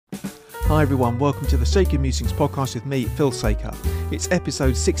Hi everyone, welcome to the Sacred Musings podcast with me, Phil Saker. It's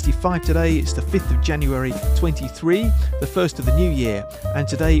episode 65 today, it's the 5th of January 23, the first of the new year, and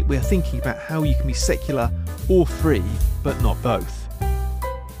today we're thinking about how you can be secular or free, but not both.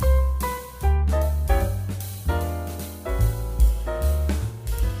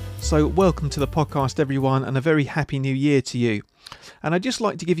 So welcome to the podcast everyone, and a very happy new year to you. And I'd just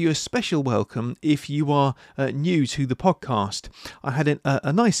like to give you a special welcome if you are new to the podcast. I had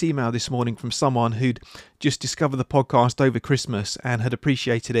a nice email this morning from someone who'd just discovered the podcast over Christmas and had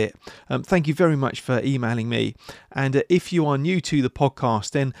appreciated it. Thank you very much for emailing me. And if you are new to the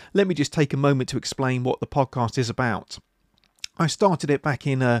podcast, then let me just take a moment to explain what the podcast is about. I started it back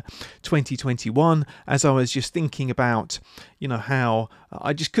in 2021 as I was just thinking about, how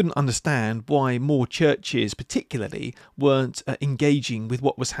I just couldn't understand why more churches particularly weren't engaging with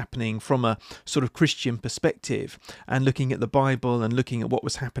what was happening from a sort of Christian perspective and looking at the Bible and looking at what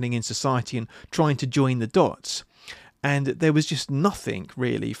was happening in society and trying to join the dots. And there was just nothing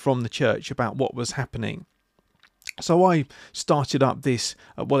really from the church about what was happening. So I started up this,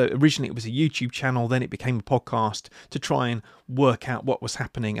 originally it was a YouTube channel, then it became a podcast to try and work out what was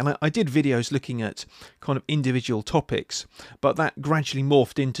happening. And I did videos looking at kind of individual topics, but that gradually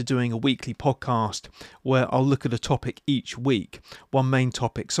morphed into doing a weekly podcast where I'll look at a topic each week, one main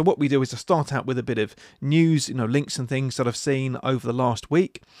topic. So what we do is I start out with a bit of news, links and things that I've seen over the last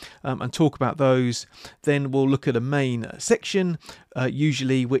week, and talk about those. Then we'll look at a main section,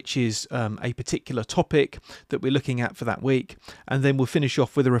 usually which is a particular topic that we're looking at for that week, and then we'll finish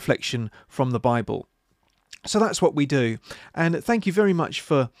off with a reflection from the Bible. So that's what we do, and thank you very much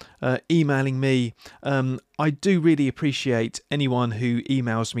for emailing me. I do really appreciate anyone who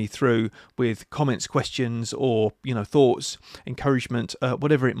emails me through with comments, questions, or thoughts, encouragement,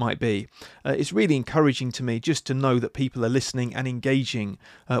 whatever it might be. It's really encouraging to me just to know that people are listening and engaging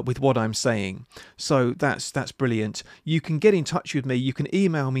with what I'm saying. So that's brilliant. You can get in touch with me. You can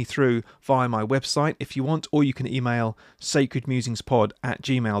email me through via my website if you want, or you can email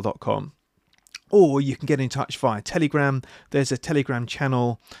sacredmusingspod@gmail.com. Or you can get in touch via Telegram. There's a Telegram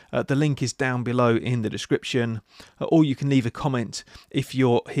channel. The link is down below in the description. Or you can leave a comment if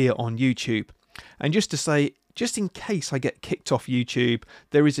you're here on YouTube. And just to say, just in case I get kicked off YouTube,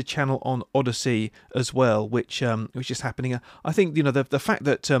 there is a channel on Odyssey as well, which is happening. I think the fact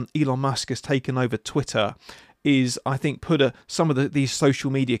that Elon Musk has taken over Twitter is, I think, put some of these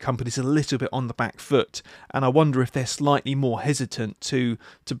social media companies a little bit on the back foot, and I wonder if they're slightly more hesitant to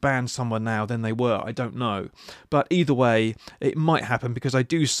ban someone now than they were. I don't know, but either way, it might happen because I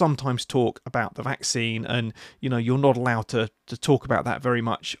do sometimes talk about the vaccine, and you're not allowed to talk about that very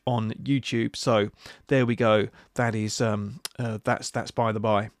much on YouTube. So there we go. That is that's by the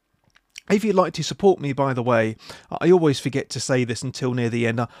by. If you'd like to support me, by the way, I always forget to say this until near the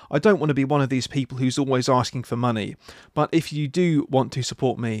end. I don't want to be one of these people who's always asking for money. But if you do want to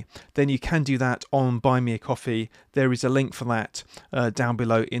support me, then you can do that on Buy Me a Coffee. There is a link for that down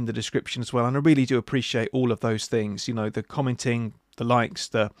below in the description as well. And I really do appreciate all of those things. The commenting, the likes,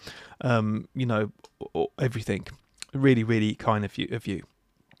 the, everything. Really, really kind of you.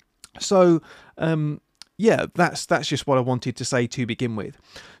 So, yeah, that's just what I wanted to say to begin with.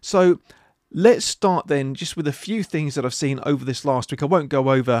 So let's start then just with a few things that I've seen over this last week. I won't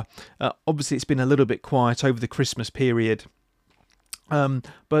go over, obviously it's been a little bit quiet over the Christmas period. But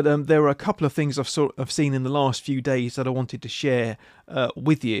there are a couple of things I've seen in the last few days that I wanted to share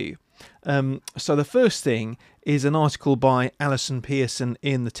with you. So the first thing is an article by Alison Pearson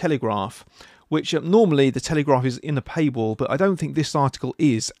in The Telegraph, which normally The Telegraph is in a paywall, but I don't think this article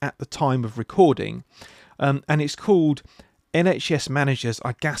is at the time of recording. And it's called NHS Managers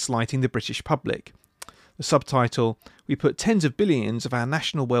Are Gaslighting the British Public. The subtitle, "We put tens of billions of our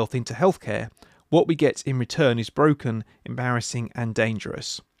national wealth into healthcare. What we get in return is broken, embarrassing and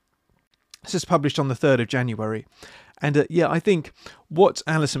dangerous." This is published on the 3rd of January. And I think what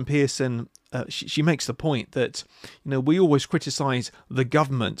Alison Pearson, she makes the point that, we always criticise the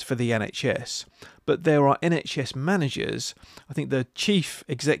government for the NHS, but there are NHS managers. I think the chief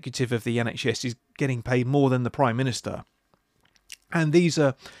executive of the NHS is getting paid more than the Prime Minister. And these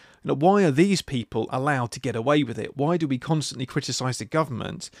are, why are these people allowed to get away with it? Why do we constantly criticise the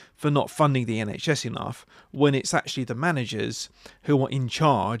government for not funding the NHS enough when it's actually the managers who are in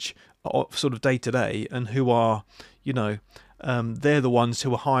charge of sort of day to day and who are, they're the ones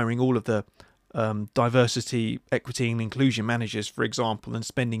who are hiring all of the diversity, equity and inclusion managers, for example, and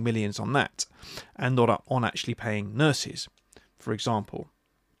spending millions on that and not on actually paying nurses, for example.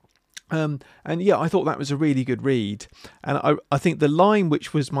 I thought that was a really good read. And I think the line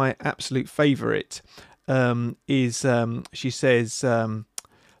which was my absolute favourite is, she says,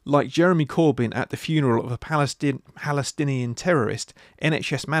 Like Jeremy Corbyn at the funeral of a Palestinian terrorist,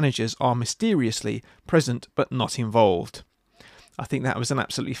 NHS managers are mysteriously present but not involved. I think that was an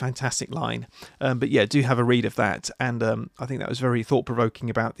absolutely fantastic line. But yeah, do have a read of that. And I think that was very thought-provoking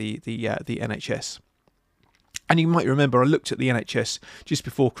about the NHS. And you might remember I looked at the NHS just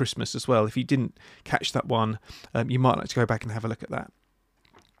before Christmas as well. If you didn't catch that one, you might like to go back and have a look at that.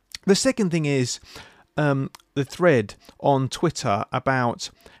 The second thing is the thread on Twitter about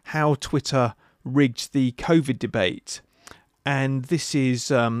how Twitter rigged the COVID debate. And this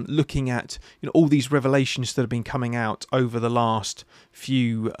is looking at all these revelations that have been coming out over the last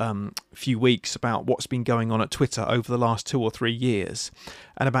few weeks about what's been going on at Twitter over the last 2 or 3 years,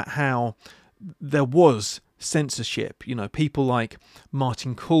 and about how there was censorship. People like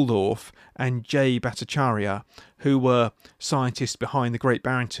Martin Kulldorff and Jay Bhattacharya, who were scientists behind the Great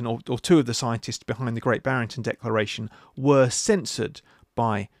Barrington, or two of the scientists behind the Great Barrington Declaration, were censored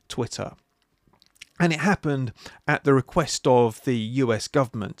by Twitter. And it happened at the request of the US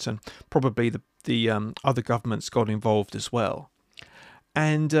government, and probably the other governments got involved as well.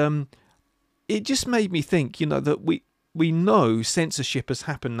 And it just made me think, that we know censorship has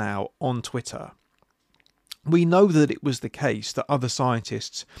happened now on Twitter. We know that it was the case that other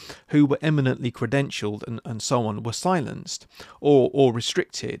scientists who were eminently credentialed and so on were silenced or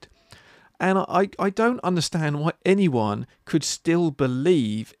restricted. And I don't understand why anyone could still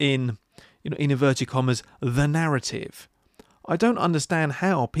believe in, in inverted commas, the narrative. I don't understand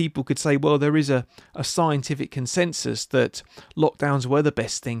how people could say, well, there is a scientific consensus that lockdowns were the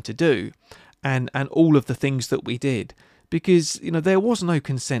best thing to do and all of the things that we did. Because, there was no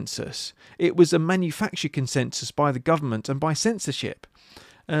consensus. It was a manufactured consensus by the government and by censorship.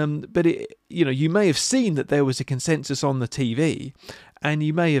 But you may have seen that there was a consensus on the TV, and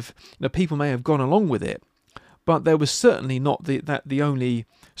you may have, people may have gone along with it. But there was certainly not the only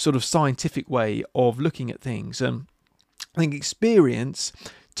sort of scientific way of looking at things. I think experience,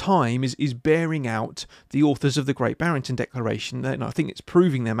 time is bearing out the authors of the Great Barrington Declaration. And I think it's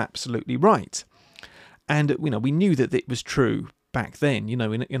proving them absolutely right. And we knew that it was true back then,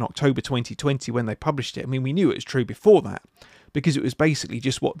 in October 2020 when they published it. I mean, we knew it was true before that because it was basically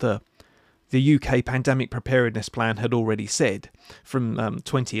just what the UK Pandemic Preparedness Plan had already said from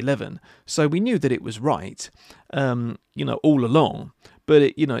 2011. So we knew that it was right, all along. But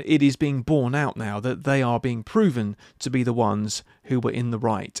it is being borne out now that they are being proven to be the ones who were in the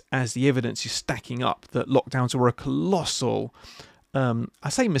right, as the evidence is stacking up that lockdowns were a colossal, I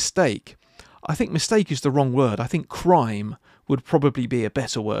say mistake. I think mistake is the wrong word. I think crime would probably be a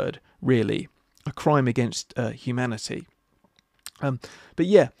better word, really. A crime against humanity. But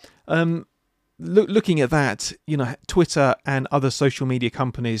yeah, looking at that, Twitter and other social media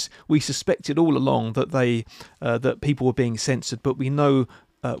companies, we suspected all along that that people were being censored, but we know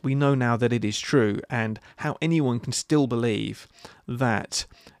now that it is true, and how anyone can still believe that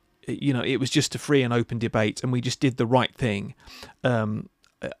it was just a free and open debate and we just did the right thing.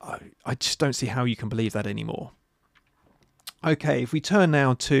 I just don't see how you can believe that anymore. Okay, if we turn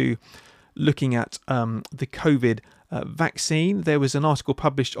now to looking at the COVID vaccine, there was an article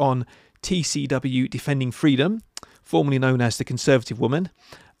published on TCW Defending Freedom, formerly known as The Conservative Woman,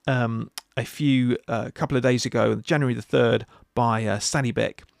 a couple of days ago, January the 3rd, by Sally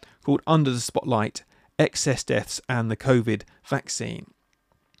Beck, called Under the Spotlight, Excess Deaths and the COVID Vaccine.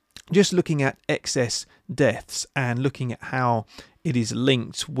 Just looking at excess deaths and looking at how it is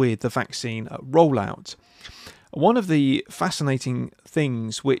linked with the vaccine rollout. One of the fascinating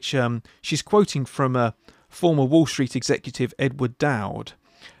things which she's quoting from a former Wall Street executive, Edward Dowd,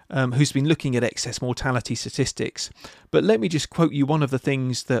 who's been looking at excess mortality statistics. But let me just quote you one of the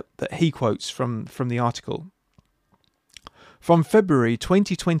things that he quotes from the article. From February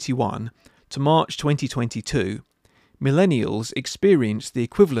 2021 to March 2022, millennials experienced the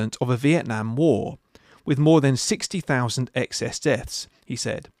equivalent of a Vietnam War, with more than 60,000 excess deaths, he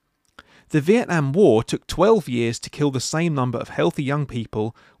said. The Vietnam War took 12 years to kill the same number of healthy young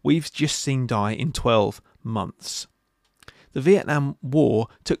people we've just seen die in 12 months. The Vietnam War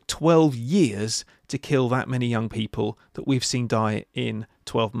took 12 years to kill that many young people that we've seen die in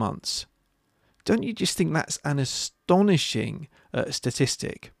 12 months. Don't you just think that's an astonishing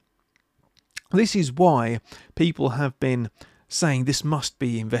statistic? This is why people have been saying this must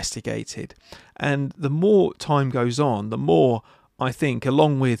be investigated. And the more time goes on, the more I think,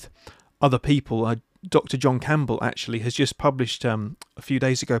 along with other people, Dr. John Campbell actually has just published, a few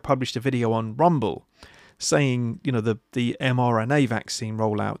days ago, published a video on Rumble saying, the mRNA vaccine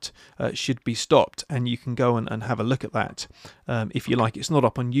rollout should be stopped. And you can go and have a look at that if you like. It's not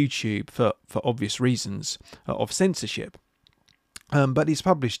up on YouTube for obvious reasons of censorship. but he's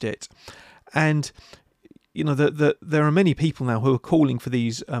published it. And there are many people now who are calling for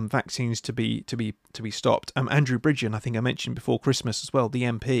these vaccines to be stopped. Andrew Bridgen, I think I mentioned before Christmas as well, the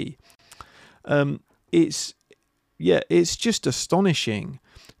MP. It's just astonishing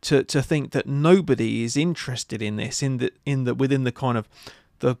to think that nobody is interested in this, within the kind of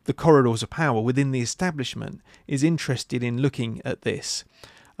the corridors of power within the establishment is interested in looking at this.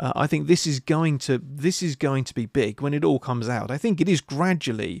 I think this is going to be big when it all comes out. I think it is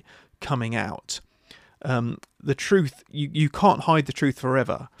gradually coming out. The truth, you can't hide the truth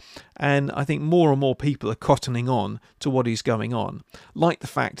forever, and I think more and more people are cottoning on to what is going on. Like the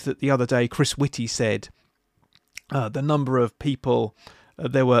fact that the other day Chris Whitty said the number of people,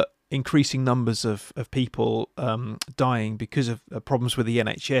 there were increasing numbers of people dying because of problems with the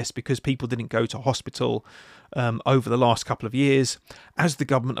NHS, because people didn't go to hospital over the last couple of years, as the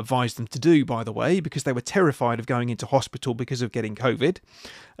government advised them to do, by the way, because they were terrified of going into hospital because of getting COVID,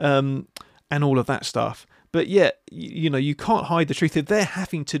 and all of that stuff. But yet, you can't hide the truth. If they're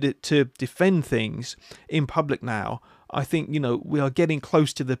having to defend things in public now, I think, we are getting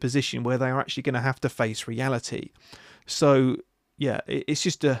close to the position where they are actually going to have to face reality. So, yeah, it's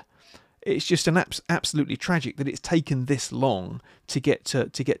just absolutely tragic that it's taken this long to get to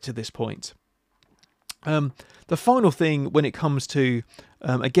this point. The final thing when it comes to,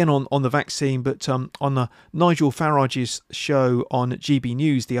 again on the vaccine, but on Nigel Farage's show on GB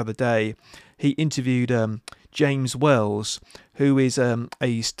News the other day, he interviewed James Wells, who is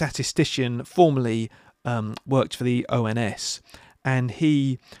a statistician, formerly worked for the ONS, and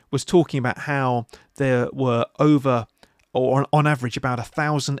he was talking about how there were on average about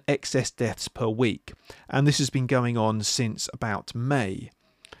 1,000 excess deaths per week, and this has been going on since about May.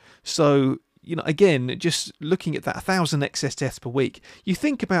 So, again, just looking at that 1,000 excess deaths per week, you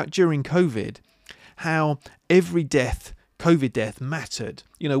think about during COVID, how every COVID death mattered.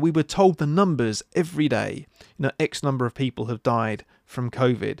 We were told the numbers every day. X number of people have died from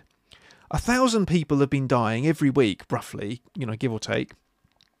COVID. 1,000 people have been dying every week, roughly, give or take.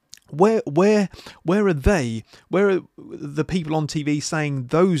 Where are they? Where are the people on TV saying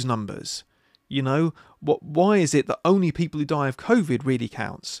those numbers? Why is it that only people who die of COVID really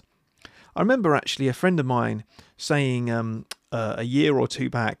counts? I remember actually a friend of mine saying a year or two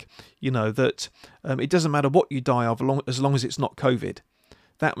back, that it doesn't matter what you die of as long as it's not COVID.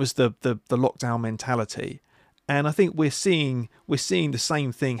 That was the lockdown mentality, and I think we're seeing the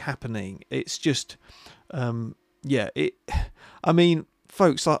same thing happening. It's just,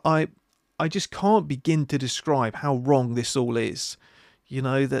 folks, I just can't begin to describe how wrong this all is.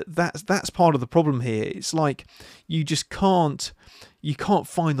 That's part of the problem here. It's like you can't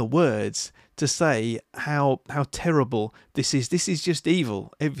find the words to say how terrible this is. This is just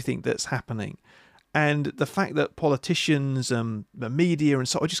evil, everything that's happening. And the fact that politicians, the media and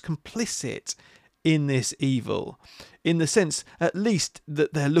so on are just complicit in this evil, in the sense at least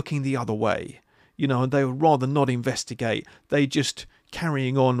that they're looking the other way, and they would rather not investigate. They just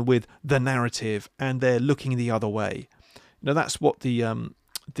carrying on with the narrative and they're looking the other way. That's what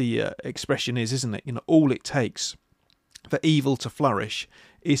the expression is, isn't it? All it takes for evil to flourish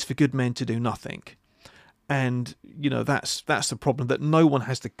is for good men to do nothing. And, that's the problem, that no one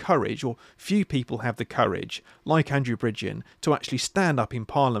has the courage, or few people have the courage, like Andrew Bridgen, to actually stand up in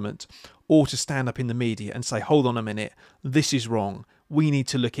Parliament or to stand up in the media and say, hold on a minute, this is wrong. We need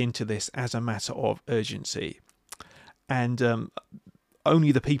to look into this as a matter of urgency. And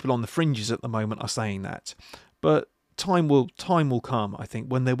only the people on the fringes at the moment are saying that. But time will come, I think,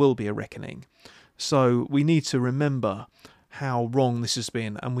 when there will be a reckoning. So we need to remember how wrong this has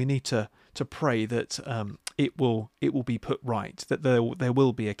been, and we need to pray that it will be put right, that there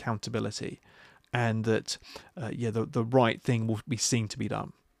will be accountability, and that the right thing will be seen to be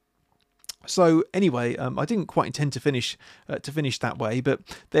done. So anyway, I didn't quite intend to finish that way, but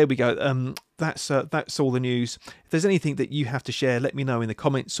there we go. That's all the news. If there's anything that you have to share, let me know in the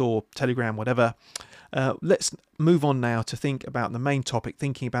comments or Telegram, whatever. Let's move on now to think about the main topic,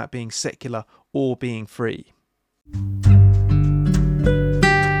 thinking about being secular or being free.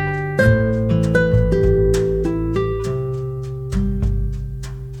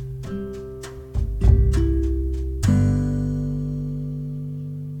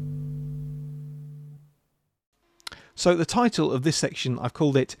 So the title of this section, I've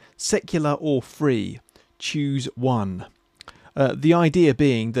called it Secular or Free, Choose One. The idea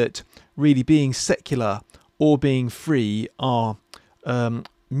being that really being secular or being free are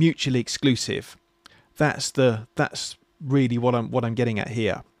mutually exclusive. That's really what I'm getting at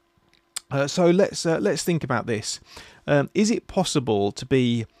here. So let's think about this. Is it possible to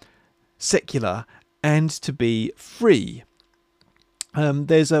be secular and to be free?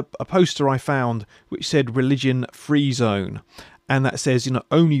 there's a poster I found which said religion free zone, and that says,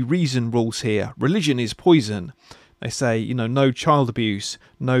 only reason rules here. Religion is poison. They say, no child abuse,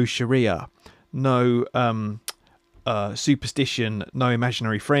 no Sharia, no superstition, no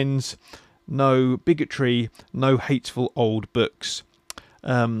imaginary friends, no bigotry, no hateful old books.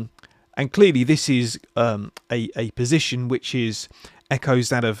 And clearly this is a position which echoes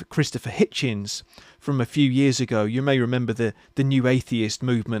that of Christopher Hitchens from a few years ago. You may remember the New Atheist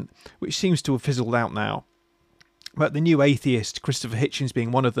movement, which seems to have fizzled out now. But the New Atheist, Christopher Hitchens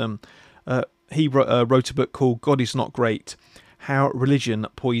being one of them, he wrote a book called God is Not Great, How Religion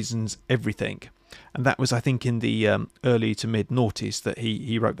Poisons Everything. And that was, I think, in the early to mid-noughties that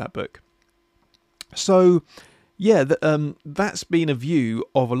he wrote that book. So, yeah, that's been a view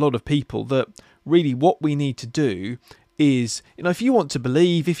of a lot of people, that really what we need to do is, if you want to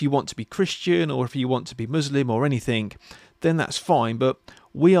believe, if you want to be Christian, or if you want to be Muslim or anything, then that's fine. But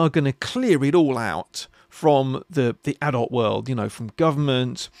we are going to clear it all out from the adult world, from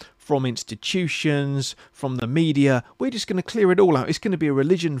government, from institutions, from the media. We're just going to clear it all out. It's going to be a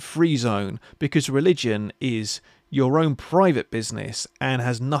religion-free zone, because religion is your own private business and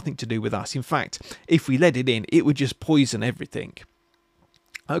has nothing to do with us. In fact, if we let it in, it would just poison everything,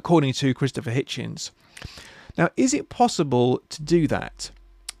 according to Christopher Hitchens. Now, is it possible to do that?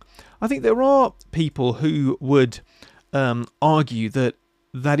 I think there are people who would argue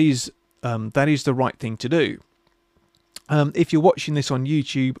that is the right thing to do. If you're watching this on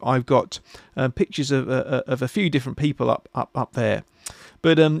YouTube, I've got pictures of a few different people up there.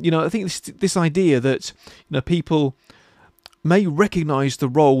 But I think this idea that people may recognise the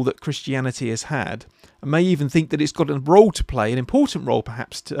role that Christianity has had, and may even think that it's got a role to play, an important role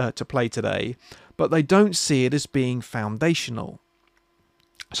perhaps to play today, but they don't see it as being foundational.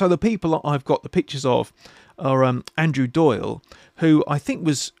 So the people I've got the pictures of are Andrew Doyle, who I think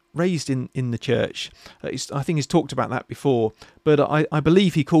was raised in the church. I think he's talked about that before, but I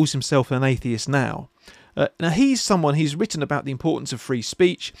believe he calls himself an atheist now. Now he's written about the importance of free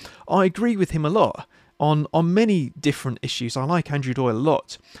speech. I agree with him a lot on many different issues. I like Andrew Doyle a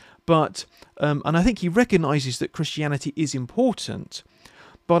lot, but and I think he recognises that Christianity is important.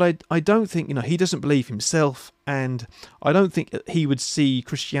 But I don't think, he doesn't believe himself, and I don't think he would see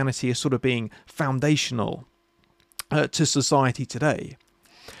Christianity as sort of being foundational to society today.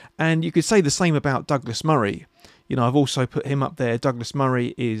 And you could say the same about Douglas Murray. I've also put him up there. Douglas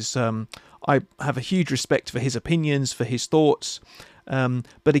Murray is, I have a huge respect for his opinions, for his thoughts.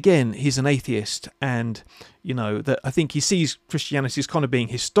 But again, he's an atheist, and that I think he sees Christianity as kind of being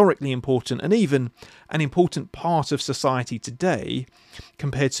historically important, and even an important part of society today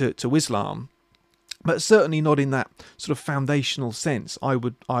compared to Islam, but certainly not in that sort of foundational sense, I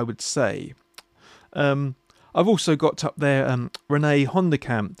would say. I've also got up there Renee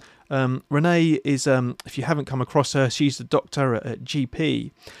Hondekamp. Renee is, if you haven't come across her, she's a doctor at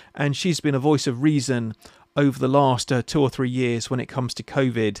GP, and she's been a voice of reason over the last 2 or 3 years when it comes to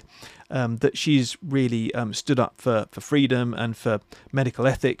COVID, that she's really stood up for freedom and for medical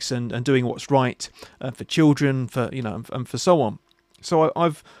ethics and doing what's right for children, and for so on. So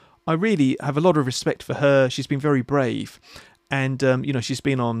I really have a lot of respect for her. She's been very brave, and she's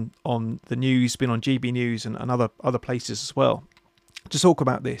been on the news, been on GB News and other places as well to talk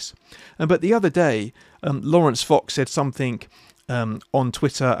about this. But the other day, Lawrence Fox said something on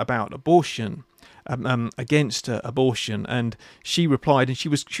Twitter about abortion. Against abortion, and she replied, and she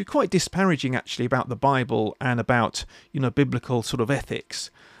was quite disparaging actually about the Bible and about biblical sort of ethics.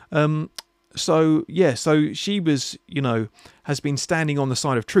 So she was has been standing on the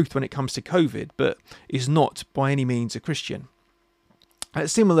side of truth when it comes to COVID, but is not by any means a Christian.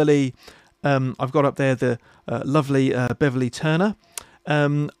 Similarly, I've got up there the lovely Beverly Turner.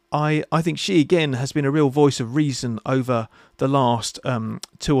 I think she again has been a real voice of reason over the last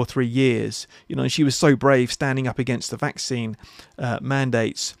 2 or 3 years. She was so brave standing up against the vaccine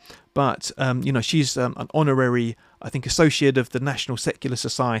mandates. But she's an honorary, I think, associate of the National Secular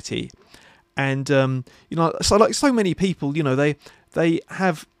Society, and so like so many people, they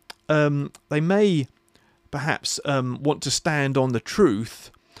have they may perhaps want to stand on the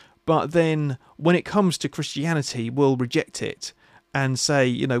truth, but then when it comes to Christianity, will reject it. And say,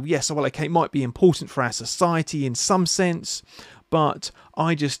 yes, well, okay, it might be important for our society in some sense, but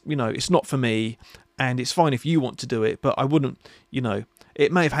I just, it's not for me, and it's fine if you want to do it, but I wouldn't,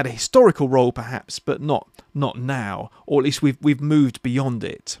 it may have had a historical role perhaps, but not now, or at least we've moved beyond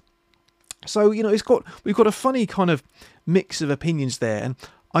it. So, we've got a funny kind of mix of opinions there, and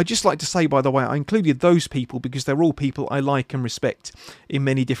I'd just like to say, by the way, I included those people because they're all people I like and respect in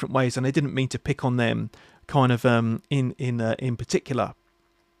many different ways, and I didn't mean to pick on them kind of in particular.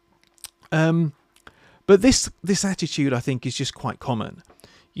 But this attitude, I think, is just quite common.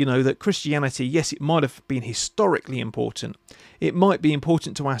 You know, that Christianity, yes, it might have been historically important. It might be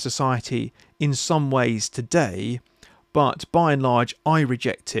important to our society in some ways today, but by and large, I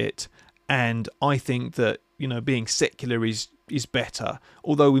reject it. And I think that, you know, being secular is better.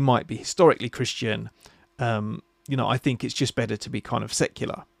 Although we might be historically Christian, you know, I think it's just better to be kind of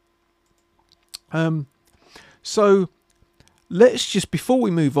secular. So let's just, before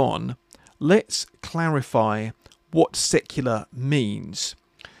we move on, let's clarify what secular means.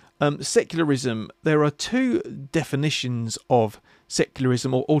 Secularism, there are two definitions of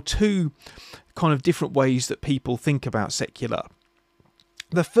secularism, or two kind of different ways that people think about secular.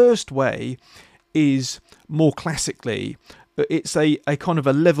 The first way is more classically, it's a kind of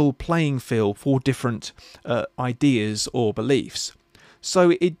a level playing field for different ideas or beliefs.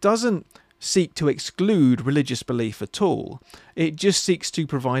 So it doesn't seek to exclude religious belief at all. It just seeks to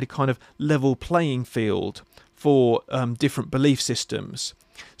provide a kind of level playing field for different belief systems.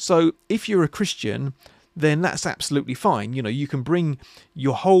 So if you're a Christian, then that's absolutely fine. You know, you can bring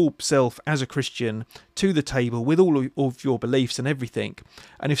your whole self as a Christian to the table with all of your beliefs and everything.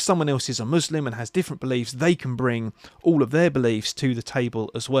 And if someone else is a Muslim and has different beliefs, they can bring all of their beliefs to the table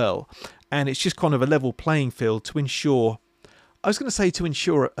as well. And it's just kind of a level playing field to ensure, I was going to say to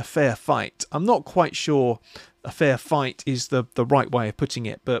ensure a fair fight. I'm not quite sure a fair fight is the right way of putting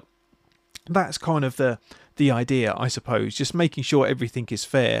it, but that's kind of the idea, I suppose, just making sure everything is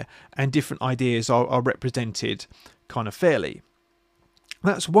fair and different ideas are represented kind of fairly.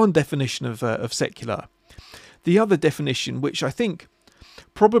 That's one definition of secular. The other definition, which I think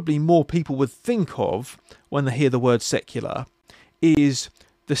probably more people would think of when they hear the word secular, is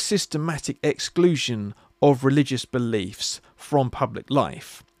the systematic exclusion of religious beliefs from public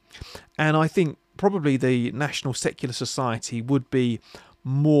life. And I think probably the National Secular Society would be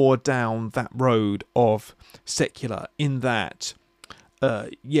more down that road of secular, in that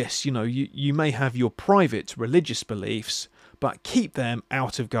yes, you know, you may have your private religious beliefs, but keep them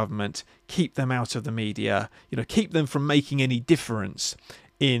out of government, keep them out of the media, you know, keep them from making any difference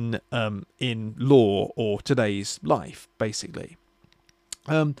in law or today's life, basically.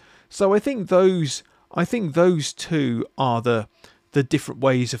 So I think those two are the different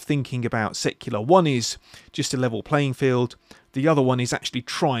ways of thinking about secular. One is just a level playing field. The other one is actually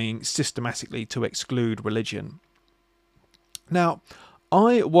trying systematically to exclude religion. Now,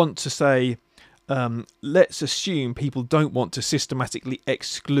 I want to say, let's assume people don't want to systematically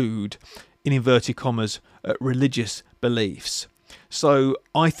exclude, in inverted commas, religious beliefs. So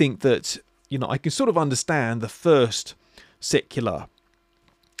I think that, you know, I can sort of understand the first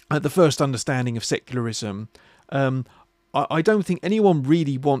understanding of secularism. I don't think anyone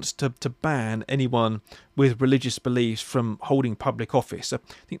really wants to ban anyone with religious beliefs from holding public office. I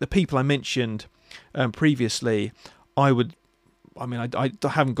think the people I mentioned previously, I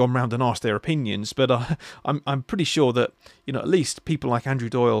haven't gone round and asked their opinions, but I'm pretty sure that, you know, at least people like Andrew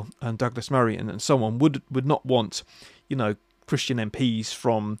Doyle and Douglas Murray and so on would not want, you know, Christian MPs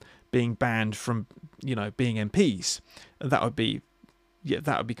from being banned from, you know, being MPs. That would be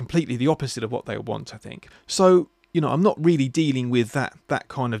completely the opposite of what they want, I think. So, you know, I'm not really dealing with that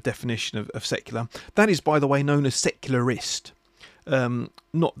kind of definition of secular. That is, by the way, known as secularist.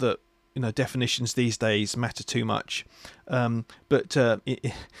 Not that, you know, definitions these days matter too much, but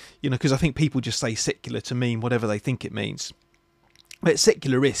you know, because I think people just say secular to mean whatever they think it means. But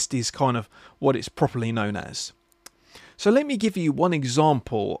secularist is kind of what it's properly known as. So let me give you one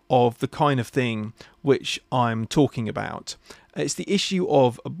example of the kind of thing which I'm talking about. It's the issue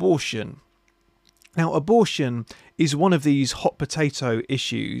of abortion. Now, abortion is one of these hot potato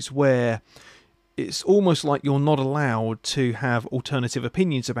issues where it's almost like you're not allowed to have alternative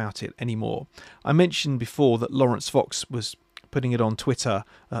opinions about it anymore. I mentioned before that Laurence Fox was putting it on Twitter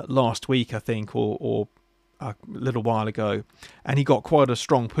last week, I think, or a little while ago, and he got quite a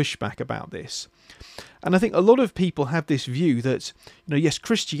strong pushback about this. And I think a lot of people have this view that, you know, yes,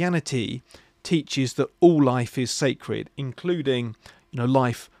 Christianity teaches that all life is sacred, including, you know,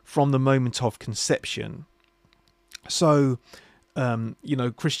 life from the moment of conception. So, you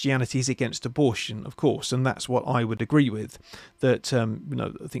know, Christianity is against abortion, of course, and that's what I would agree with. That, you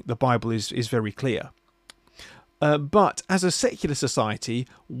know, I think the Bible is very clear. But as a secular society,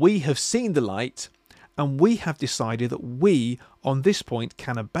 we have seen the light, and we have decided that we, on this point,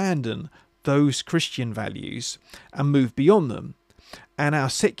 can abandon those Christian values and move beyond them. And our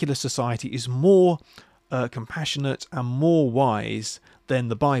secular society is more compassionate and more wise than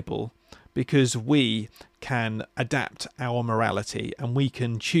the Bible, because we can adapt our morality and we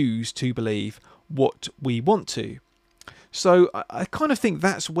can choose to believe what we want to. So I kind of think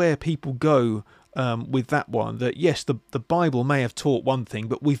that's where people go with that one, that yes, the Bible may have taught one thing,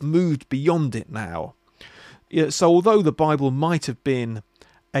 but we've moved beyond it now. Yeah, so although the Bible might have been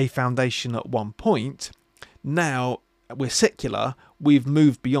a foundation at one point, now we're secular, we've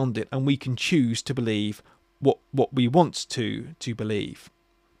moved beyond it, and we can choose to believe what we want to believe.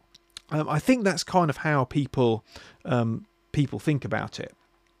 I think that's kind of how people think about it.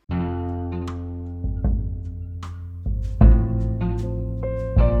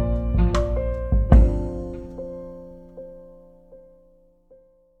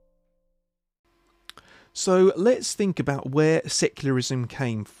 So let's think about where secularism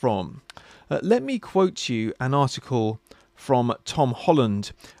came from. Let me quote you an article from Tom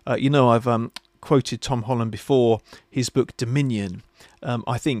Holland. I've quoted Tom Holland before, his book Dominion.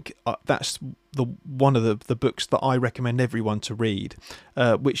 I think that's one of the books that I recommend everyone to read,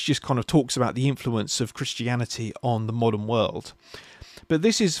 which just kind of talks about the influence of Christianity on the modern world. But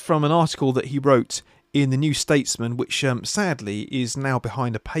this is from an article that he wrote in the New Statesman, which sadly is now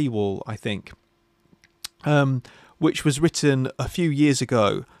behind a paywall, I think. Which was written a few years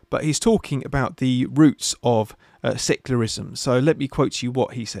ago, but he's talking about the roots of secularism. So let me quote you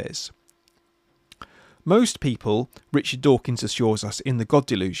what he says. Most people, Richard Dawkins assures us in The God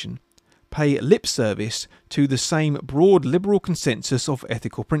Delusion, pay lip service to the same broad liberal consensus of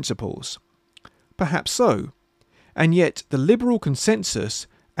ethical principles. Perhaps so, and yet the liberal consensus,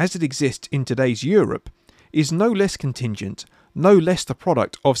 as it exists in today's Europe, is no less contingent, no less the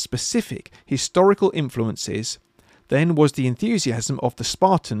product of specific historical influences than was the enthusiasm of the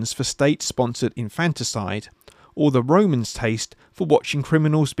Spartans for state-sponsored infanticide, or the Romans' taste for watching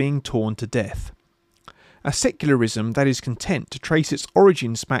criminals being torn to death. A secularism that is content to trace its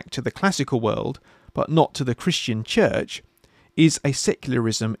origins back to the classical world, but not to the Christian Church, is a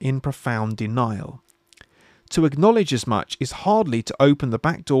secularism in profound denial. To acknowledge as much is hardly to open the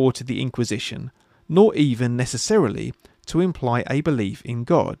back door to the Inquisition, nor even necessarily to imply a belief in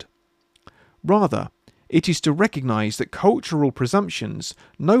God. Rather, it is to recognise that cultural presumptions,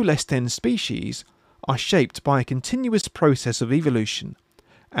 no less than species, are shaped by a continuous process of evolution,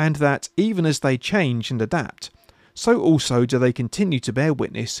 and that even as they change and adapt, so also do they continue to bear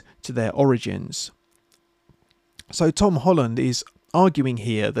witness to their origins. So Tom Holland is arguing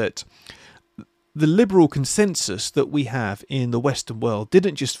here that the liberal consensus that we have in the Western world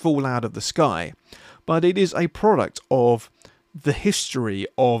didn't just fall out of the sky, but it is a product of the history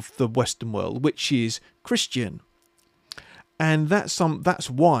of the Western world, which is Christian. And that's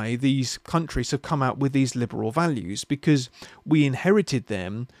why these countries have come out with these liberal values, because we inherited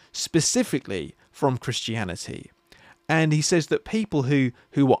them specifically from Christianity. And he says that people who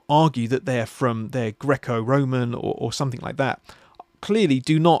argue that they're Greco-Roman or something like that clearly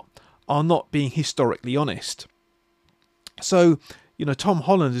are not being historically honest. So, Tom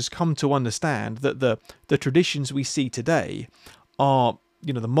Holland has come to understand that the traditions we see today are,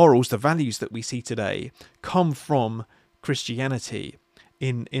 the morals, the values that we see today come from Christianity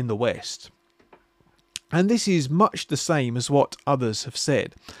in the West. And this is much the same as what others have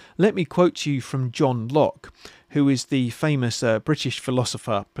said. Let me quote you from John Locke, who is the famous British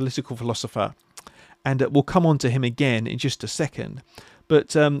philosopher, political philosopher, and we'll come on to him again in just a second. But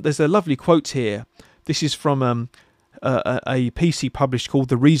there's a lovely quote here. This is from a piece he published called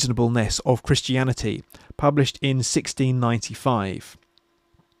The Reasonableness of Christianity, published in 1695.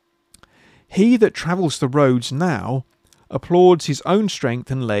 He that travels the roads now applauds his own strength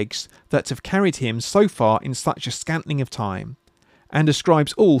and legs that have carried him so far in such a scantling of time, and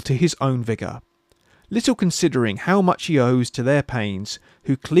ascribes all to his own vigour, little considering how much he owes to their pains,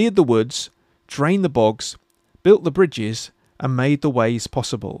 who cleared the woods, drained the bogs, built the bridges, and made the ways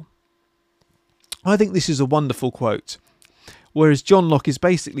possible. I think this is a wonderful quote. Whereas John Locke is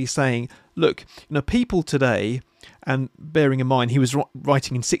basically saying, look, people today, and bearing in mind he was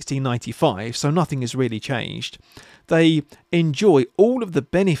writing in 1695, so nothing has really changed, they enjoy all of the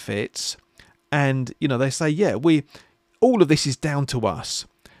benefits, and they say, all of this is down to us.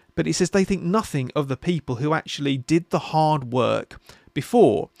 But he says they think nothing of the people who actually did the hard work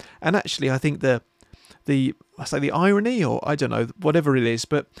before. And actually, I think the irony, or I don't know, whatever it is,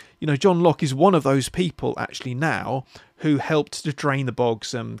 but John Locke is one of those people actually now who helped to drain the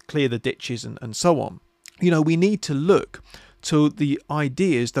bogs and clear the ditches and so on. We need to look to the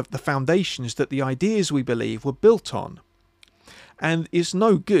ideas, the foundations that the ideas we believe were built on. And it's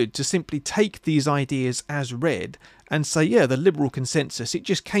no good to simply take these ideas as read and say, the liberal consensus, it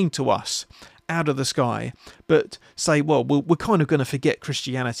just came to us out of the sky, but say, well, we're kind of going to forget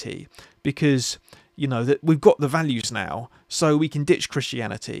Christianity because, that we've got the values now, so we can ditch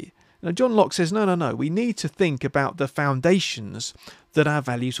Christianity. Now, John Locke says, no, we need to think about the foundations that our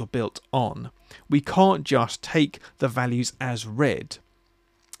values were built on. We can't just take the values as read.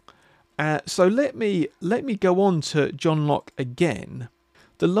 So let me go on to John Locke again.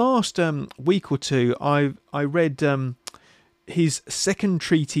 The last week or two, I read his second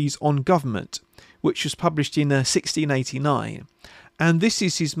treatise on government, which was published in 1689. And this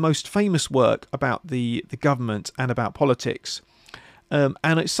is his most famous work about the government and about politics. And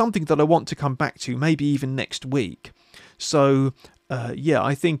it's something that I want to come back to, maybe even next week. So,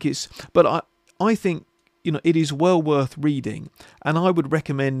 I think it's... But I think, it is well worth reading. And I would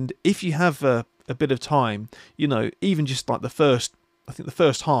recommend, if you have a bit of time, even just like the first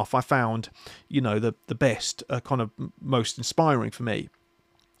half I found, the best, kind of most inspiring for me.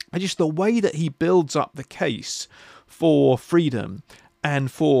 And just the way that he builds up the case for freedom and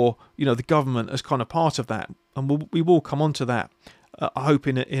for, the government as kind of part of that. And we will come on to that, I hope,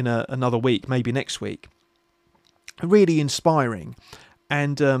 in another week, maybe next week. Really inspiring.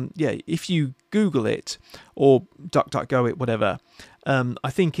 And if you Google it or DuckDuckGo it, whatever, I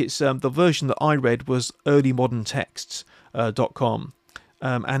think it's the version that I read was earlymoderntexts.com.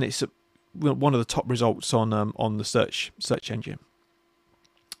 And it's one of the top results on the search engine.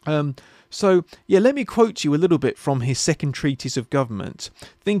 Let me quote you a little bit from his second treatise of government,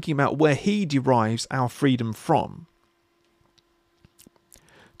 thinking about where he derives our freedom from.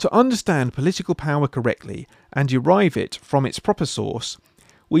 To understand political power correctly and derive it from its proper source,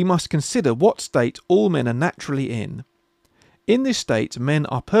 we must consider what state all men are naturally in. In this state, men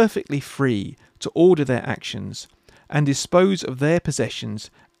are perfectly free to order their actions and dispose of their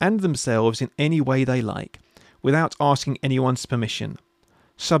possessions and themselves in any way they like, without asking anyone's permission,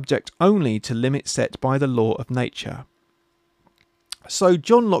 subject only to limits set by the law of nature. So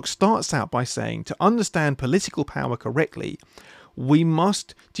John Locke starts out by saying, to understand political power correctly, we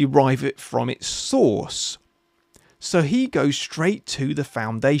must derive it from its source. So he goes straight to the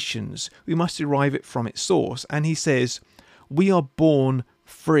foundations. We must derive it from its source. And he says, we are born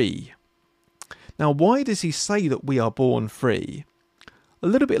free. Now, why does he say that we are born free? A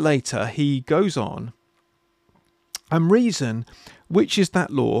little bit later, he goes on, and reason, which is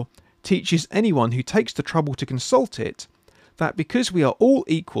that law, teaches anyone who takes the trouble to consult it, that because we are all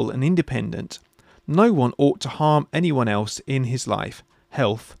equal and independent, no one ought to harm anyone else in his life,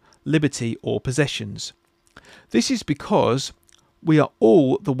 health, liberty, or possessions. This is because we are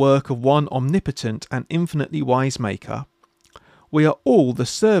all the work of one omnipotent and infinitely wise Maker. We are all the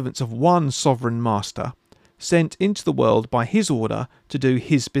servants of one sovereign Master, sent into the world by his order to do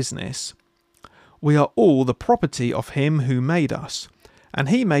his business. We are all the property of him who made us, and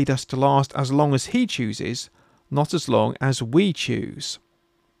he made us to last as long as he chooses, not as long as we choose.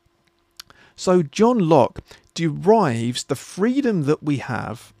 So John Locke derives the freedom that we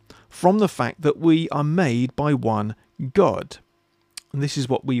have from the fact that we are made by one God. And this is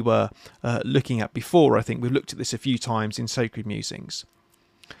what we were looking at before. I think we've looked at this a few times in Sacred Musings.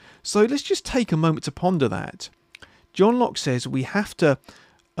 So let's just take a moment to ponder that. John Locke says we are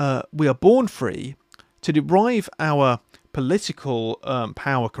born free. To derive our political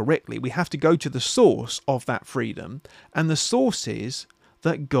power correctly, we have to go to the source of that freedom. And the source is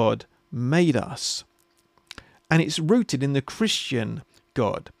that God made us. And it's rooted in the Christian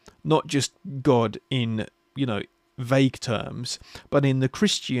God, not just God in, vague terms, but in the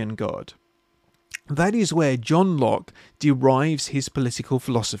Christian God. That is where John Locke derives his political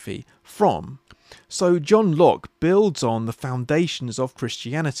philosophy from. So John Locke builds on the foundations of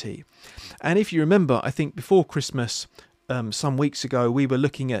Christianity. And if you remember, I think before Christmas, some weeks ago, we were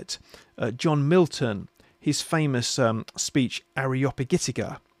looking at John Milton, his famous speech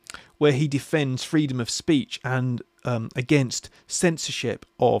Areopagitica, where he defends freedom of speech and against censorship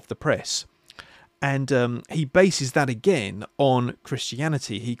of the press. And he bases that again on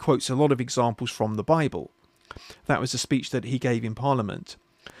Christianity. He quotes a lot of examples from the Bible. That was a speech that he gave in Parliament.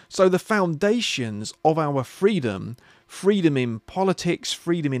 So the foundations of our freedom, freedom in politics,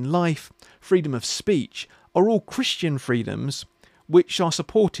 freedom in life, freedom of speech, are all Christian freedoms which are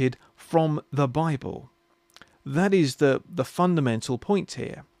supported from the Bible. That is the fundamental point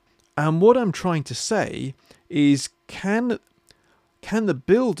here. And what I'm trying to say is, can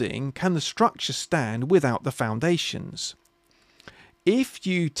the structure stand without the foundations? If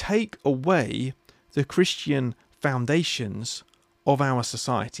you take away the Christian foundations of our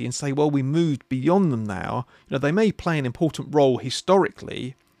society and say, well, we moved beyond them now, they may play an important role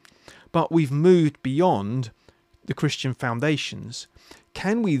historically, but we've moved beyond the Christian foundations,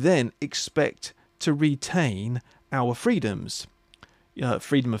 can we then expect to retain our freedoms?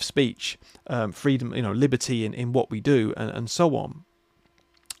 Freedom of speech, freedom, liberty in what we do, and so on.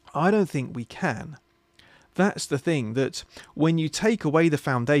 I don't think we can. That's the thing, that when you take away the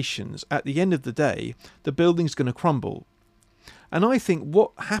foundations, at the end of the day, the building's going to crumble. And I think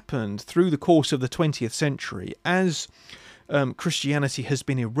what happened through the course of the 20th century, as Christianity has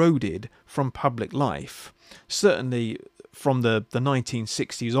been eroded from public life, certainly from the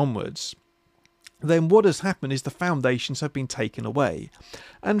 1960s onwards, then what has happened is the foundations have been taken away.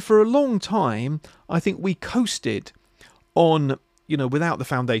 And for a long time, I think we coasted on, without the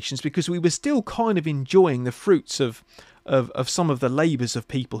foundations, because we were still kind of enjoying the fruits of some of the labours of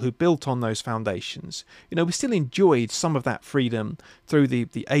people who built on those foundations. We still enjoyed some of that freedom through the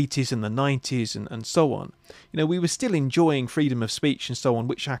 80s and the 90s and so on. We were still enjoying freedom of speech and so on,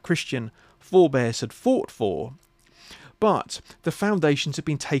 which our Christian forebears had fought for. But the foundations had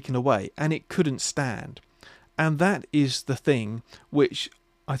been taken away and it couldn't stand. And that is the thing which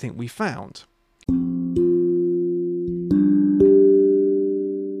I think we found.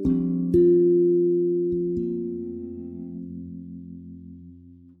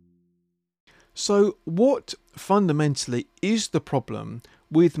 So what fundamentally is the problem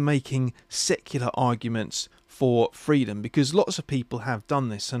with making secular arguments for freedom? Because lots of people have done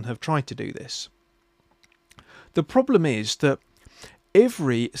this and have tried to do this. The problem is that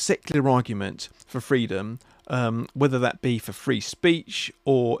every secular argument for freedom, whether that be for free speech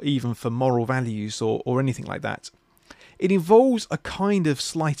or even for moral values or anything like that, it involves a kind of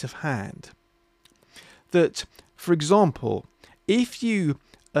sleight of hand. That, for example, if you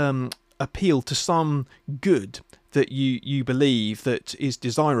appeal to some good that you believe that is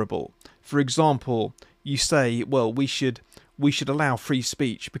desirable, for example, you say, well, we should allow free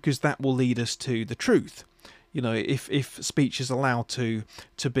speech because that will lead us to the truth. If speech is allowed to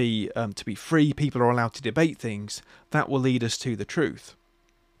be free, people are allowed to debate things, that will lead us to the truth.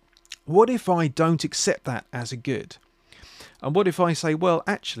 What if I don't accept that as a good? And what if I say, well,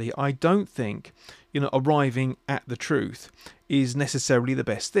 actually, I don't think, arriving at the truth is necessarily the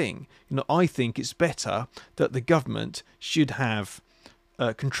best thing. I think it's better that the government should have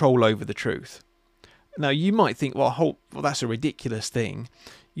control over the truth. Now, you might think, well, that's a ridiculous thing.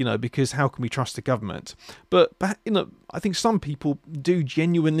 Because how can we trust the government? But I think some people do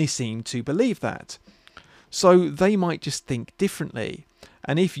genuinely seem to believe that. So they might just think differently.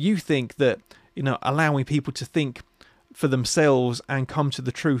 And if you think that, allowing people to think for themselves and come to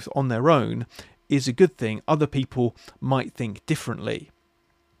the truth on their own is a good thing, other people might think differently.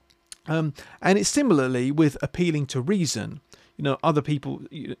 And it's similarly with appealing to reason. Other people,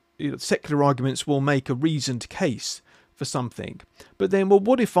 secular arguments will make a reasoned case for something. But then, well,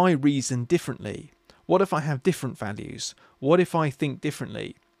 what if I reason differently? What if I have different values? What if I think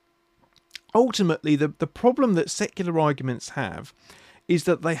differently? Ultimately, the problem that secular arguments have is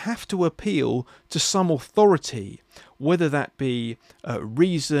that they have to appeal to some authority, whether that be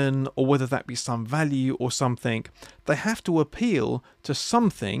reason or whether that be some value or something. They have to appeal to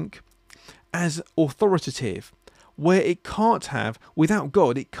something as authoritative, where it can't have, without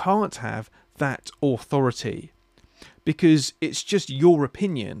God, it can't have that authority. Because it's just your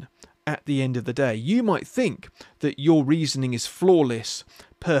opinion at the end of the day. You might think that your reasoning is flawless,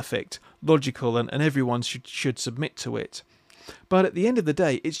 perfect, logical, and everyone should submit to it. But at the end of the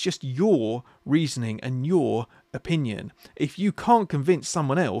day, it's just your reasoning and your opinion. If you can't convince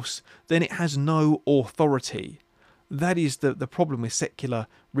someone else, then it has no authority. That is the problem with secular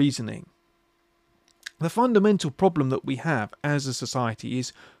reasoning. The fundamental problem that we have as a society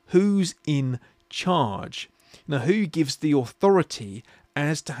is who's in charge. Who gives the authority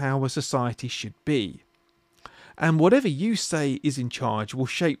as to how a society should be? And whatever you say is in charge will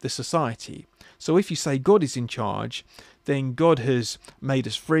shape the society. So if you say God is in charge, then God has made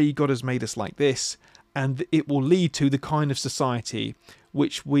us free, God has made us like this, and it will lead to the kind of society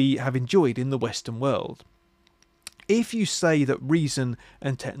which we have enjoyed in the Western world. If you say that reason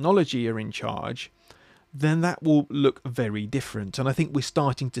and technology are in charge, then that will look very different. And I think we're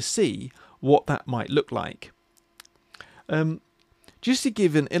starting to see what that might look like. Just to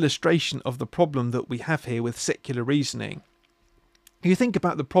give an illustration of the problem that we have here with secular reasoning, you think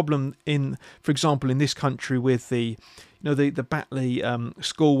about the problem for example, in this country with the Batley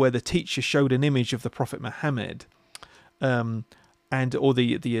school, where the teacher showed an image of the Prophet Muhammad, or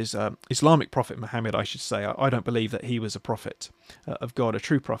the Islamic Prophet Muhammad, I should say. I don't believe that he was a prophet of God, a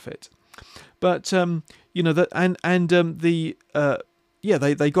true prophet. But they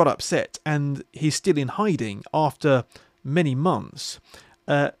got upset, and he's still in hiding after many months,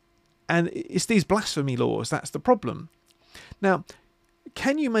 and it's these blasphemy laws that's the problem. Now,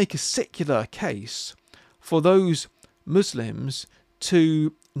 can you make a secular case for those Muslims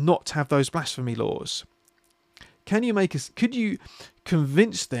to not have those blasphemy laws? Could you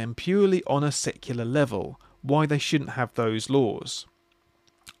convince them purely on a secular level why they shouldn't have those laws.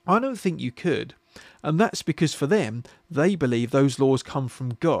 I don't think you could. And that's because for them, they believe those laws come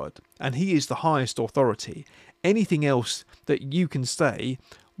from God and He is the highest authority. Anything else that you can say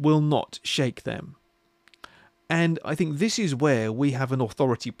will not shake them. And I think this is where we have an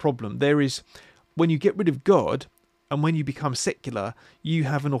authority problem. There is, when you get rid of God and when you become secular, you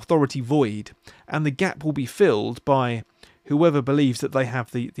have an authority void, and the gap will be filled by whoever believes that they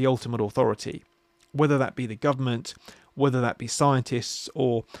have the ultimate authority, whether that be the government, whether that be scientists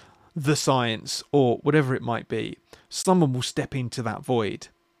or the science or whatever it might be. Someone will step into that void.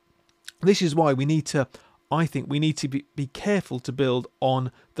 This is why I think we need to be careful to build on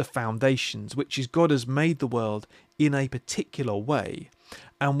the foundations, which is God has made the world in a particular way.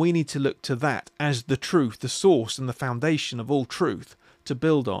 And we need to look to that as the truth, the source and the foundation of all truth to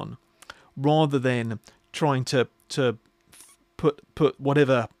build on, rather than trying to put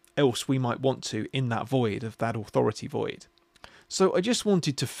whatever else we might want to in that void of that authority void. So I just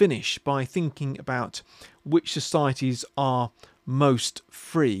wanted to finish by thinking about which societies are most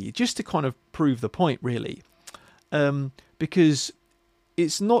free, just to kind of prove the point, really. Because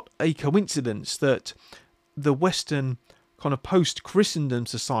it's not a coincidence that the Western kind of post-Christendom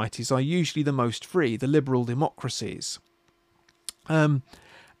societies are usually the most free, the liberal democracies. And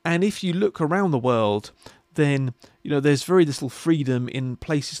if you look around the world, then there's very little freedom in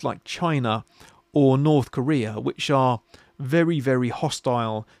places like China or North Korea, which are very, very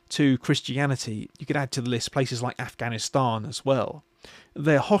hostile to Christianity. You could add to the list places like Afghanistan as well.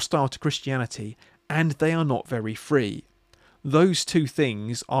 They're hostile to Christianity and they are not very free. Those two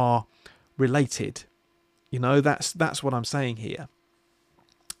things are related. That's what I'm saying here.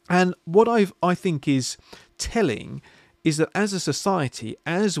 And what I think is telling is that as a society,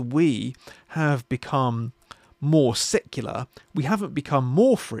 as we have become more secular, we haven't become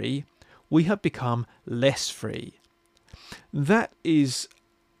more free, we have become less free. That is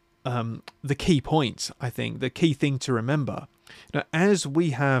the key point, I think, the key thing to remember. Now, as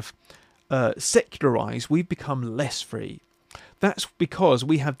we have secularized, we've become less free. That's because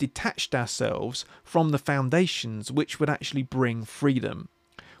we have detached ourselves from the foundations which would actually bring freedom.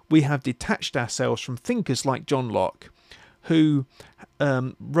 We have detached ourselves from thinkers like John Locke, who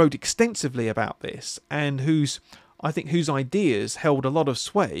wrote extensively about this and whose ideas held a lot of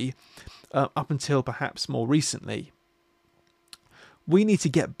sway up until perhaps more recently. We need to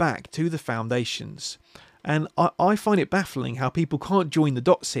get back to the foundations. And I find it baffling how people can't join the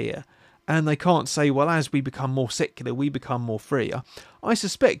dots here, and they can't say, well, as we become more secular, we become more free. I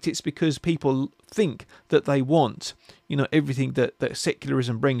suspect it's because people think that they want, everything that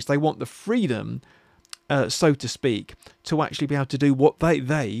secularism brings. They want the freedom, so to speak, to actually be able to do what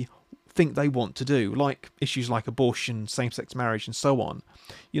they think they want to do, like issues like abortion, same-sex marriage, and so on.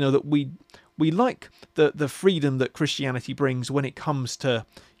 That we like the freedom that Christianity brings when it comes to,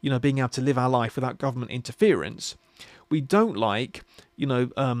 being able to live our life without government interference. We don't like,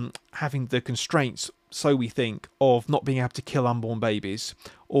 having the constraints, so we think, of not being able to kill unborn babies,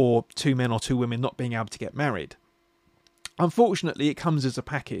 or 2 men or 2 women not being able to get married. Unfortunately, it comes as a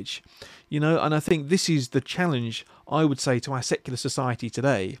package, and I think this is the challenge, I would say, to our secular society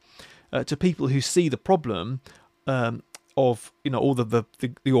today, to people who see the problem of all the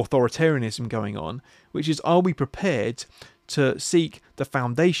authoritarianism going on, which is, are we prepared to seek the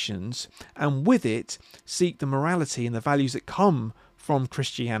foundations and with it seek the morality and the values that come from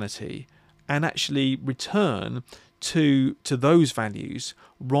Christianity and actually return to those values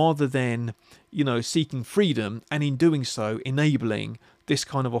rather than seeking freedom and in doing so enabling this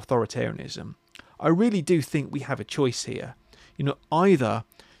kind of authoritarianism. I really do think we have a choice here, either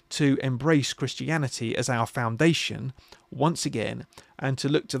to embrace Christianity as our foundation once again and to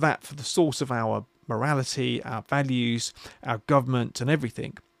look to that for the source of our morality, our values, our government and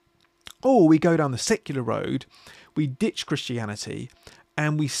everything, or we go down the secular road, we ditch Christianity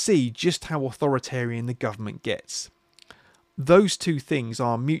and we see just how authoritarian the government gets. Those two things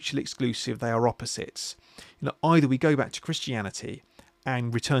are mutually exclusive, they are opposites. Either we go back to Christianity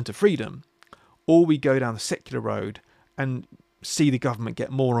and return to freedom, or we go down the secular road and see the government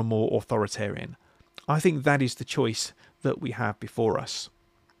get more and more authoritarian. I think that is the choice that we have before us.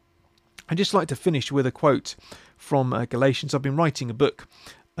 I'd just like to finish with a quote from Galatians. I've been writing a book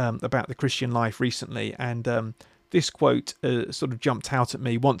about the Christian life recently, and this quote sort of jumped out at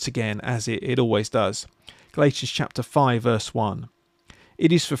me once again, as it always does. Galatians chapter 5 verse 1.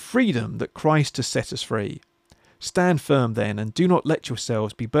 It is for freedom that Christ has set us free. Stand firm then, and do not let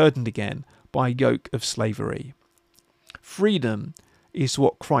yourselves be burdened again by a yoke of slavery. Freedom is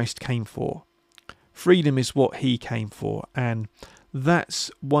what Christ came for. Freedom is what he came for, and That's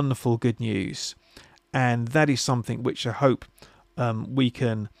wonderful good news. And that is something which I hope we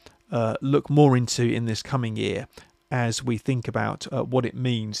can look more into in this coming year as we think about what it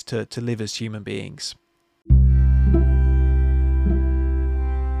means to live as human beings.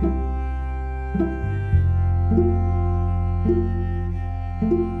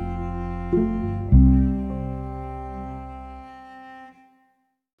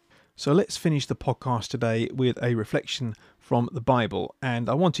 So let's finish the podcast today with a reflection from the Bible. And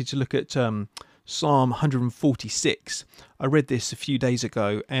I wanted to look at Psalm 146. I read this a few days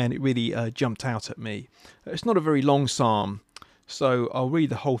ago and it really jumped out at me. It's not a very long psalm, so I'll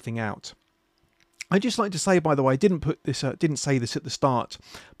read the whole thing out. I'd just like to say, by the way, I didn't say this at the start,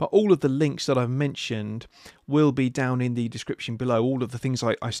 but all of the links that I've mentioned will be down in the description below. All of the things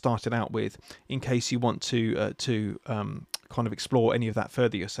I started out with, in case you want to kind of explore any of that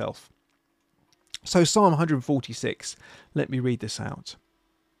further yourself. So Psalm 146, let me read this out.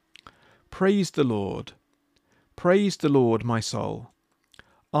 Praise the Lord, my soul.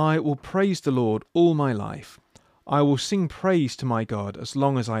 I will praise the Lord all my life. I will sing praise to my God as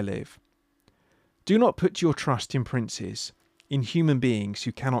long as I live. Do not put your trust in princes, in human beings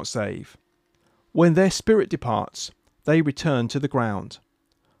who cannot save. When their spirit departs, they return to the ground.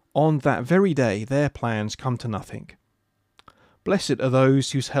 On that very day their plans come to nothing. Blessed are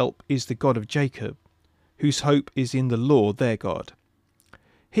those whose help is the God of Jacob, whose hope is in the Lord their God.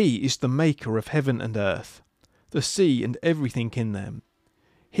 He is the maker of heaven and earth, the sea and everything in them.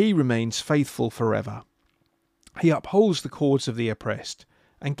 He remains faithful forever. He upholds the cause of the oppressed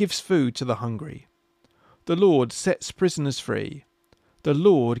and gives food to the hungry. The Lord sets prisoners free. The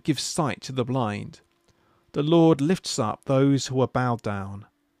Lord gives sight to the blind. The Lord lifts up those who are bowed down.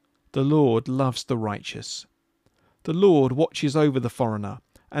 The Lord loves the righteous. The Lord watches over the foreigner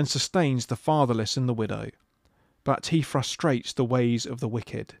and sustains the fatherless and the widow, but he frustrates the ways of the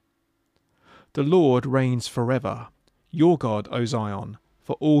wicked. The Lord reigns forever, your God, O Zion,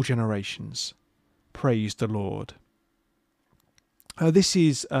 for all generations. Praise the Lord. This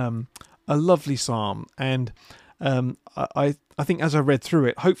is a lovely psalm, and I think as I read through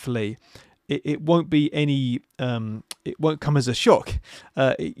it, hopefully it won't be any it won't come as a shock.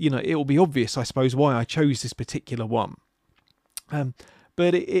 It will be obvious, I suppose, why I chose this particular one.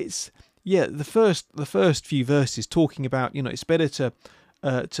 But it's the first few verses talking about, it's better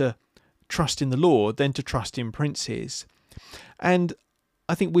to trust in the Lord than to trust in princes, and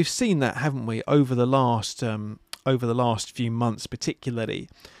I think we've seen that, haven't we, over the last few months, particularly.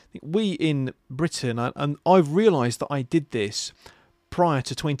 We in Britain, and I've realised that I did this prior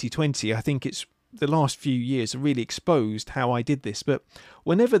to 2020. I think it's the last few years have really exposed how I did this. But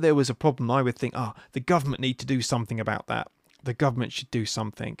whenever there was a problem, I would think, the government need to do something about that. The government should do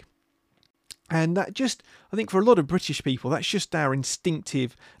something. And that just, I think for a lot of British people, that's just our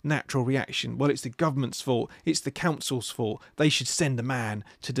instinctive, natural reaction. Well, it's the government's fault. It's the council's fault. They should send a man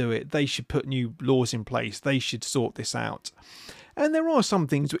to do it. They should put new laws in place. They should sort this out. And there are some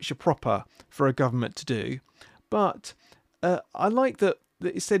things which are proper for a government to do. But I like that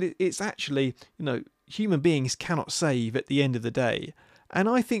it said it's actually, human beings cannot save at the end of the day. And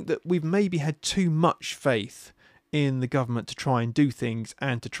I think that we've maybe had too much faith in the government to try and do things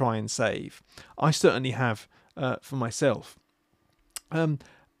and to try and save. I certainly have for myself. And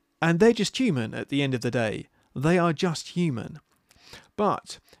they're just human at the end of the day. They are just human.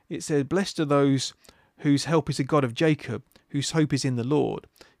 But it said, blessed are those whose help is the God of Jacob, whose hope is in the Lord,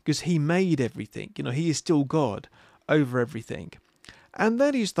 because he made everything. He is still God over everything. And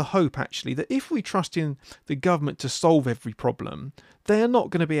that is the hope, actually, that if we trust in the government to solve every problem, they are not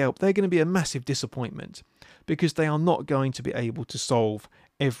going to be able, they're going to be a massive disappointment, because they are not going to be able to solve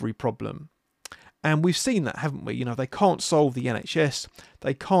every problem. And we've seen that, haven't we? They can't solve the NHS.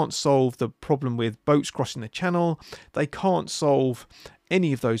 They can't solve the problem with boats crossing the channel. They can't solve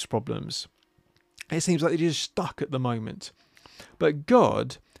any of those problems. It seems like they're just stuck at the moment. But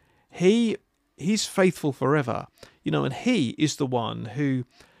God, He's faithful forever, and He is the one who,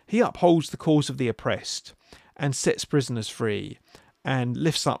 He upholds the cause of the oppressed and sets prisoners free and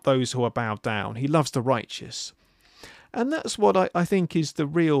lifts up those who are bowed down. He loves the righteous. And that's what I think is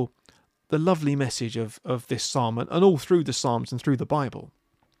the lovely message of this psalm and all through the Psalms and through the Bible.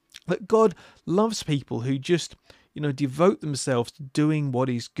 That God loves people who just, devote themselves to doing what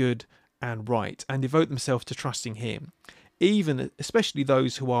is good and right and devote themselves to trusting Him. Especially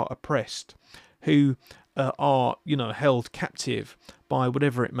those who are oppressed, who are, held captive by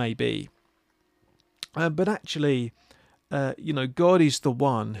whatever it may be. But actually, God is the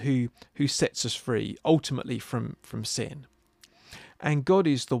one who sets us free, ultimately from sin. And God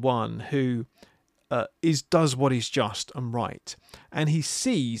is the one who does what is just and right, and he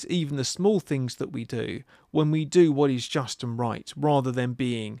sees even the small things that we do when we do what is just and right, rather than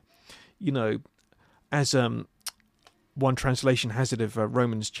being, as one translation has it of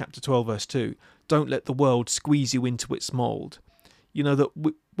Romans chapter 12 verse 2, don't let the world squeeze you into its mould.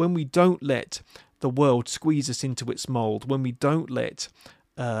 When we don't let the world squeeze us into its mould, when we don't let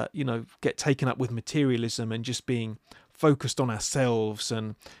get taken up with materialism and just being focused on ourselves,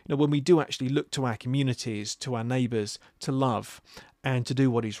 and when we do actually look to our communities, to our neighbours, to love and to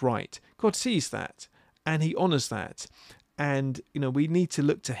do what is right, God sees that and he honours that. And we need to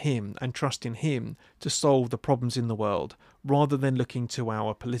look to him and trust in him to solve the problems in the world, rather than looking to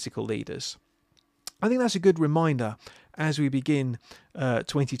our political leaders. I think that's a good reminder as we begin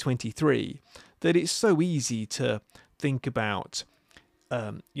 2023, that it's so easy to think about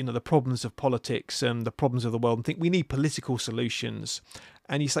the problems of politics and the problems of the world and think we need political solutions.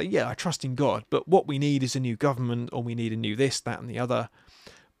 And you say, yeah, I trust in God, but what we need is a new government, or we need a new this, that and the other.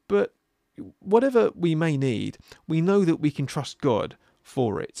 But whatever we may need, we know that we can trust God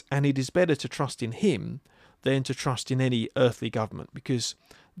for it. And it is better to trust in him than to trust in any earthly government, because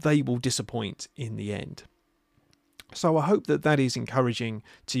they will disappoint in the end. So I hope that is encouraging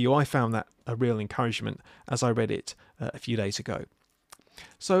to you. I found that a real encouragement as I read it a few days ago.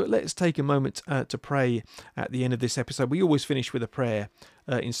 So let's take a moment to pray at the end of this episode. We always finish with a prayer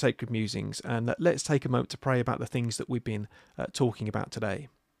in Sacred Musings, and let's take a moment to pray about the things that we've been talking about today.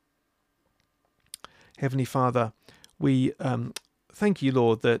 Heavenly Father, we thank you,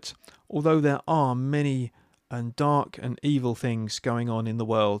 Lord, that although there are many and dark and evil things going on in the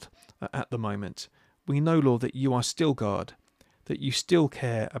world at the moment, we know, Lord, that you are still God, that you still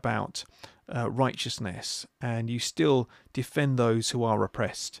care about righteousness, and you still defend those who are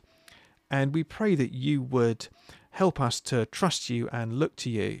oppressed. And we pray that you would help us to trust you and look to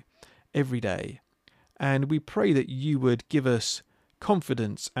you every day. And we pray that you would give us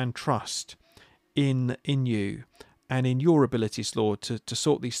confidence and trust in you and in your abilities, Lord, to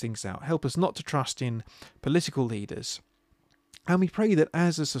sort these things out. Help us not to trust in political leaders. And we pray that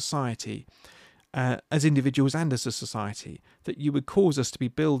as a society, as individuals and as a society, that you would cause us to be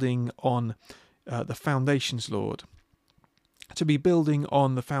building on the foundations, Lord, to be building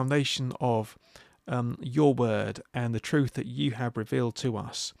on the foundation of your word and the truth that you have revealed to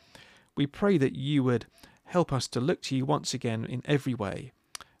us. We pray that you would help us to look to you once again in every way,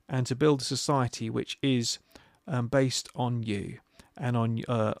 and to build a society which is based on you and on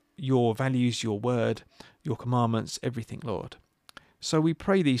your values, your word, your commandments, everything, Lord. So we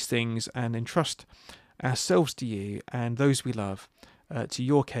pray these things and entrust ourselves to you and those we love to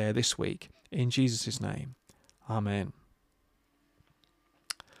your care this week. In Jesus' name, Amen.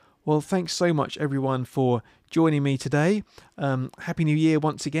 Well, thanks so much, everyone, for joining me today. Happy New Year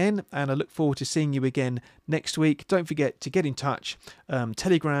once again, and I look forward to seeing you again next week. Don't forget to get in touch.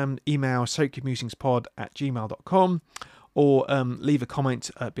 Telegram, email, sacredmusingspod@gmail.com, or leave a comment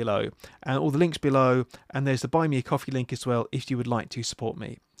below. And all the links below, and there's the Buy Me a Coffee link as well if you would like to support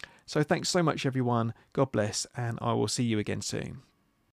me. So thanks so much, everyone. God bless, and I will see you again soon.